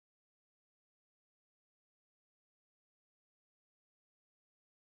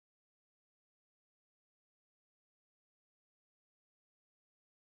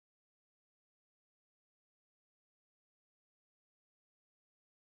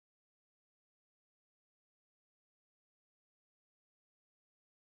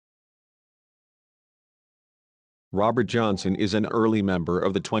Robert Johnson is an early member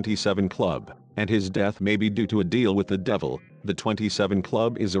of the 27 Club, and his death may be due to a deal with the devil. The 27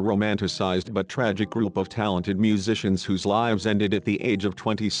 Club is a romanticized but tragic group of talented musicians whose lives ended at the age of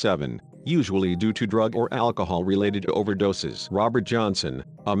 27, usually due to drug or alcohol-related overdoses. Robert Johnson,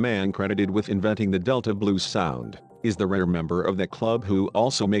 a man credited with inventing the Delta blues sound, is the rare member of that club who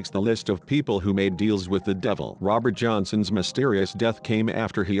also makes the list of people who made deals with the devil. Robert Johnson's mysterious death came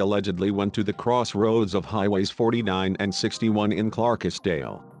after he allegedly went to the crossroads of Highways 49 and 61 in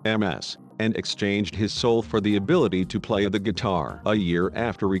Clarksdale, MS, and exchanged his soul for the ability to play the guitar. A year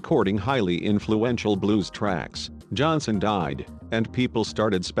after recording highly influential blues tracks, Johnson died, and people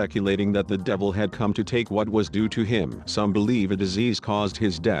started speculating that the devil had come to take what was due to him. Some believe a disease caused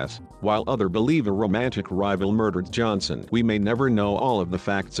his death, while others believe a romantic rival murdered Johnson. We may never know all of the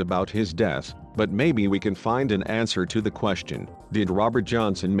facts about his death, but maybe we can find an answer to the question, did Robert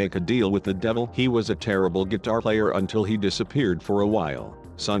Johnson make a deal with the devil? He was a terrible guitar player until he disappeared for a while.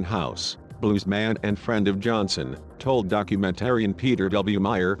 Son House, bluesman and friend of Johnson, told documentarian Peter W.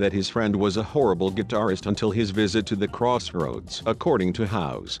 Meyer that his friend was a horrible guitarist until his visit to the crossroads. According to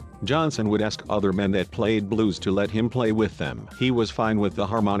House, Johnson would ask other men that played blues to let him play with them. He was fine with the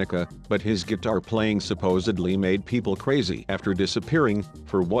harmonica, but his guitar playing supposedly made people crazy. After disappearing,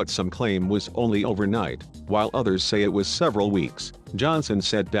 for what some claim was only overnight, while others say it was several weeks, Johnson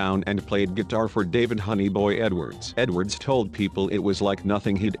sat down and played guitar for David "Honeyboy" Edwards. Edwards told people it was like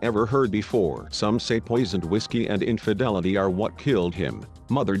nothing he'd ever heard before. Some say poisoned whiskey and infidelity are what killed him.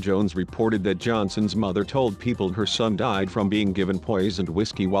 Mother Jones reported that Johnson's mother told people her son died from being given poisoned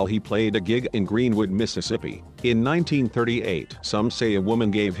whiskey while he played a gig in Greenwood, Mississippi. In 1938, some say a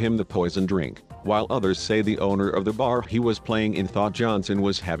woman gave him the poison drink, while others say the owner of the bar he was playing in thought Johnson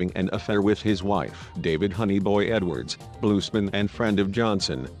was having an affair with his wife. David "Honeyboy" Edwards, bluesman and friend of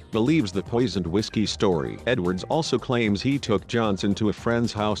Johnson, believes the poisoned whiskey story. Edwards also claims he took Johnson to a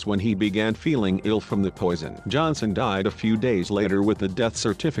friend's house when he began feeling ill from the poison. Johnson died a few days later with a death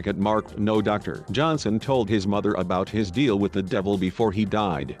certificate marked "No Doctor." Johnson told his mother about his deal with the devil before he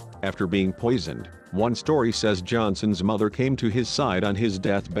died, after being poisoned. One story says Johnson's mother came to his side on his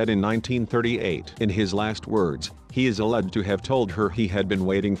deathbed in 1938. In his last words, he is alleged to have told her he had been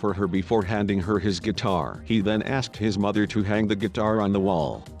waiting for her before handing her his guitar. He then asked his mother to hang the guitar on the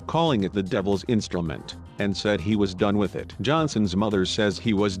wall, calling it the devil's instrument, and said he was done with it. Johnson's mother says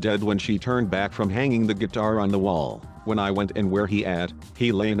he was dead when she turned back from hanging the guitar on the wall. When I went and where he at,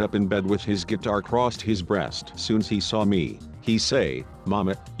 he layin' up in bed with his guitar crossed his breast. Soon's he saw me, he say,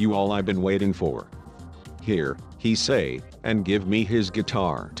 "Mama, you all I been waiting for. Here," he say, "and give me his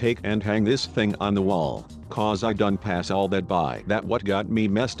guitar. Take and hang this thing on the wall, cause I done pass all that by. That what got me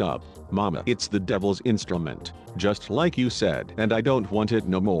messed up, Mama. It's the devil's instrument, just like you said, and I don't want it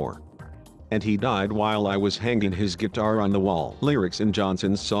no more." And he died while I was hanging his guitar on the wall. Lyrics in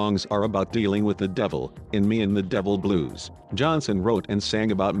Johnson's songs are about dealing with the devil. In Me and the Devil Blues, Johnson wrote and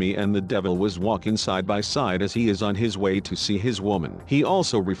sang about me and the devil was walking side by side as he is on his way to see his woman. He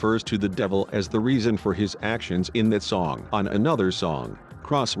also refers to the devil as the reason for his actions in that song. On another song,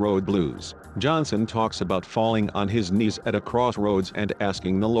 Crossroad Blues, Johnson talks about falling on his knees at a crossroads and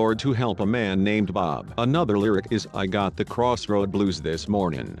asking the Lord to help a man named Bob. Another lyric is, "I got the crossroad blues this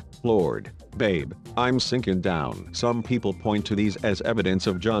morning. Lord, babe, I'm sinking down." Some people point to these as evidence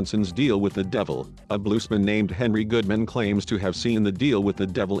of Johnson's deal with the devil. A bluesman named Henry Goodman claims to have seen the deal with the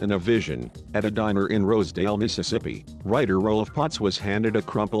devil in a vision, at a diner in Rosedale, Mississippi. Writer Rolf Potts was handed a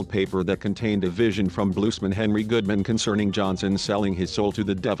crumpled paper that contained a vision from bluesman Henry Goodman concerning Johnson selling his soul to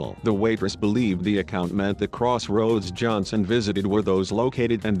the devil. The waitress believed the account meant the crossroads Johnson visited were those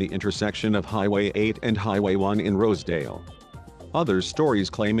located at the intersection of Highway 8 and Highway 1 in Rosedale. Other stories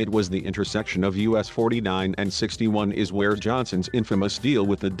claim it was the intersection of US 49 and 61 is where Johnson's infamous deal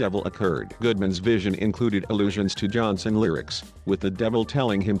with the devil occurred. Goodman's vision included allusions to Johnson lyrics, with the devil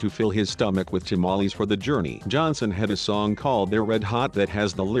telling him to fill his stomach with tamales for the journey. Johnson had a song called "They're Red Hot" that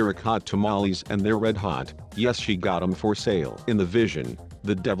has the lyric "Hot tamales and they're red hot, yes she got 'em for sale." In the vision,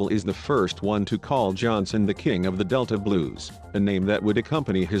 the devil is the first one to call Johnson the king of the Delta blues, a name that would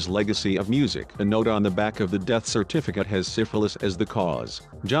accompany his legacy of music. A note on the back of the death certificate has syphilis as the cause.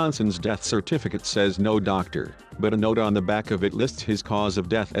 Johnson's death certificate says "No Doctor," but a note on the back of it lists his cause of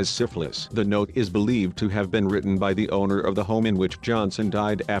death as syphilis. The note is believed to have been written by the owner of the home in which Johnson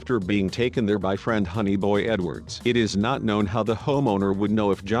died after being taken there by friend Honeyboy Edwards. It is not known how the homeowner would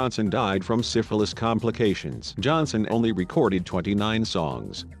know if Johnson died from syphilis complications. Johnson only recorded 29 songs.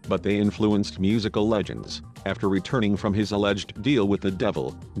 songs, but they influenced musical legends. After returning from his alleged deal with the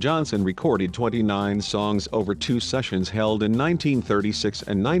devil, Johnson recorded 29 songs over 2 sessions held in 1936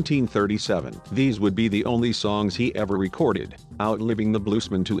 and 1937. These would be the only songs he ever recorded, outliving the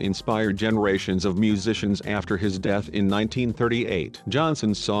Bluesman to inspire generations of musicians after his death in 1938.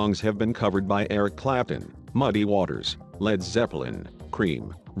 Johnson's songs have been covered by Eric Clapton, Muddy Waters, Led Zeppelin,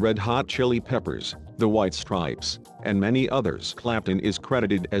 Cream, Red Hot Chili Peppers, The White Stripes, and many others. Clapton is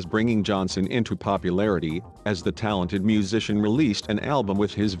credited as bringing Johnson into popularity, as the talented musician released an album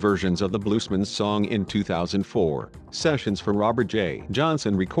with his versions of the Bluesman's song in 2004. Sessions for Robert J.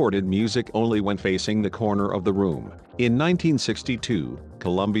 Johnson recorded music only when facing the corner of the room. In 1962,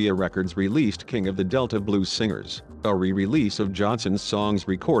 Columbia Records released King of the Delta Blues Singers, a re-release of Johnson's songs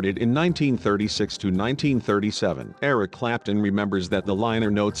recorded in 1936 to 1937. Eric Clapton remembers that the liner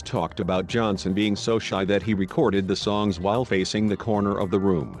notes talked about Johnson being so shy that he recorded the songs while facing the corner of the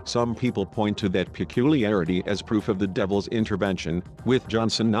room. Some people point to that peculiarity as proof of the devil's intervention, with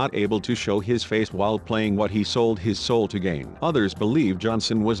Johnson not able to show his face while playing what he sold his soul to gain. Others believe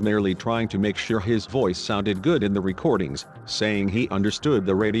Johnson was merely trying to make sure his voice sounded good in the recordings, saying he understood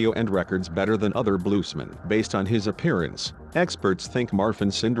the radio and records better than other bluesmen. Based on his appearance, experts think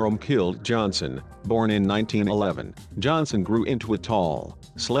Marfan syndrome killed Johnson. Born in 1911, Johnson grew into a tall,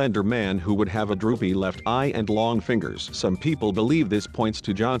 slender man who would have a droopy left eye and long fingers. Some people believe this points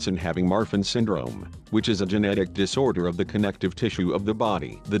to Johnson having Marfan syndrome, which is a genetic disorder of the connective tissue of the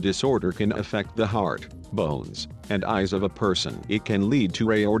body. The disorder can affect the heart, bones, and eyes of a person. It can lead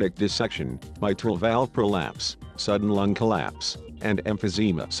to aortic dissection, mitral valve prolapse, sudden lung collapse, and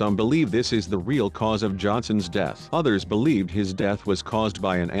emphysema. Some believe this is the real cause of Johnson's death. Others believed his death was caused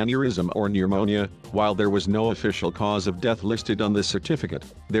by an aneurysm or pneumonia. While there was no official cause of death listed on the certificate,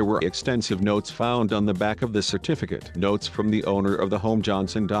 there were extensive notes found on the back of the certificate. Notes from the owner of the home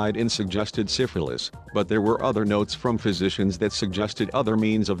Johnson died in suggested syphilis, but there were other notes from physicians that suggested other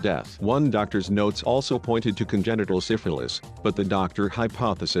means of death. One doctor's notes also pointed to congenital syphilis, but the doctor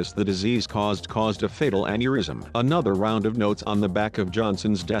hypothesized the disease caused a fatal aneurysm. Another round of notes on the back of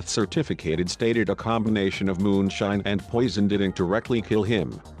Johnson's death certificate stated a combination of moonshine and poison didn't directly kill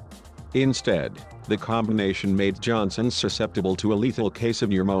him. Instead, the combination made Johnson susceptible to a lethal case of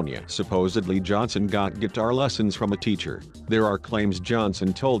pneumonia. Supposedly Johnson got guitar lessons from a teacher. There are claims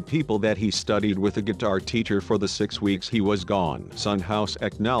Johnson told people that he studied with a guitar teacher for the 6 weeks he was gone. Son House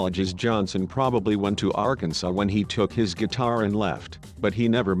acknowledges Johnson probably went to Arkansas when he took his guitar and left, but he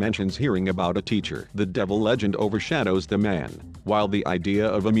never mentions hearing about a teacher. The devil legend overshadows the man. While the idea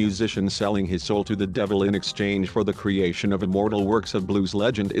of a musician selling his soul to the devil in exchange for the creation of immortal works of blues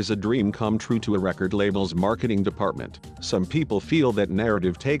legend is a dream come true to a record label's marketing department, some people feel that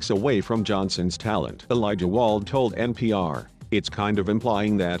narrative takes away from Johnson's talent. Elijah Wald told NPR, "It's kind of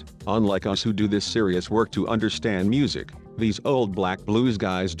implying that, unlike us who do this serious work to understand music, these old black blues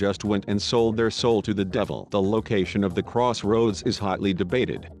guys just went and sold their soul to the devil." The location of the Crossroads is hotly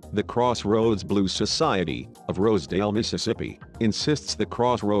debated. The Crossroads Blues Society, of Rosedale, Mississippi, insists the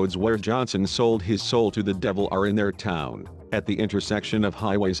crossroads where Johnson sold his soul to the devil are in their town, at the intersection of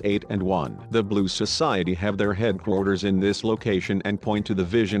Highways 8 and 1. The Blues Society have their headquarters in this location and point to the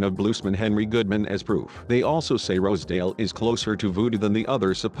vision of bluesman Henry Goodman as proof. They also say Rosedale is closer to voodoo than the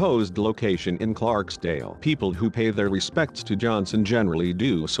other supposed location in Clarksdale. People who pay their respects to Johnson generally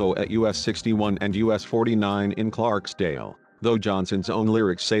do so at US 61 and US 49 in Clarksdale, though Johnson's own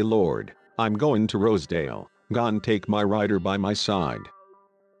lyrics say, "Lord, I'm going to Rosedale, gone take my rider by my side."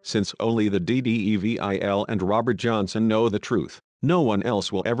 Since only the DDEVIL and Robert Johnson know the truth, no one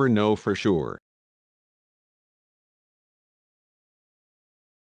else will ever know for sure.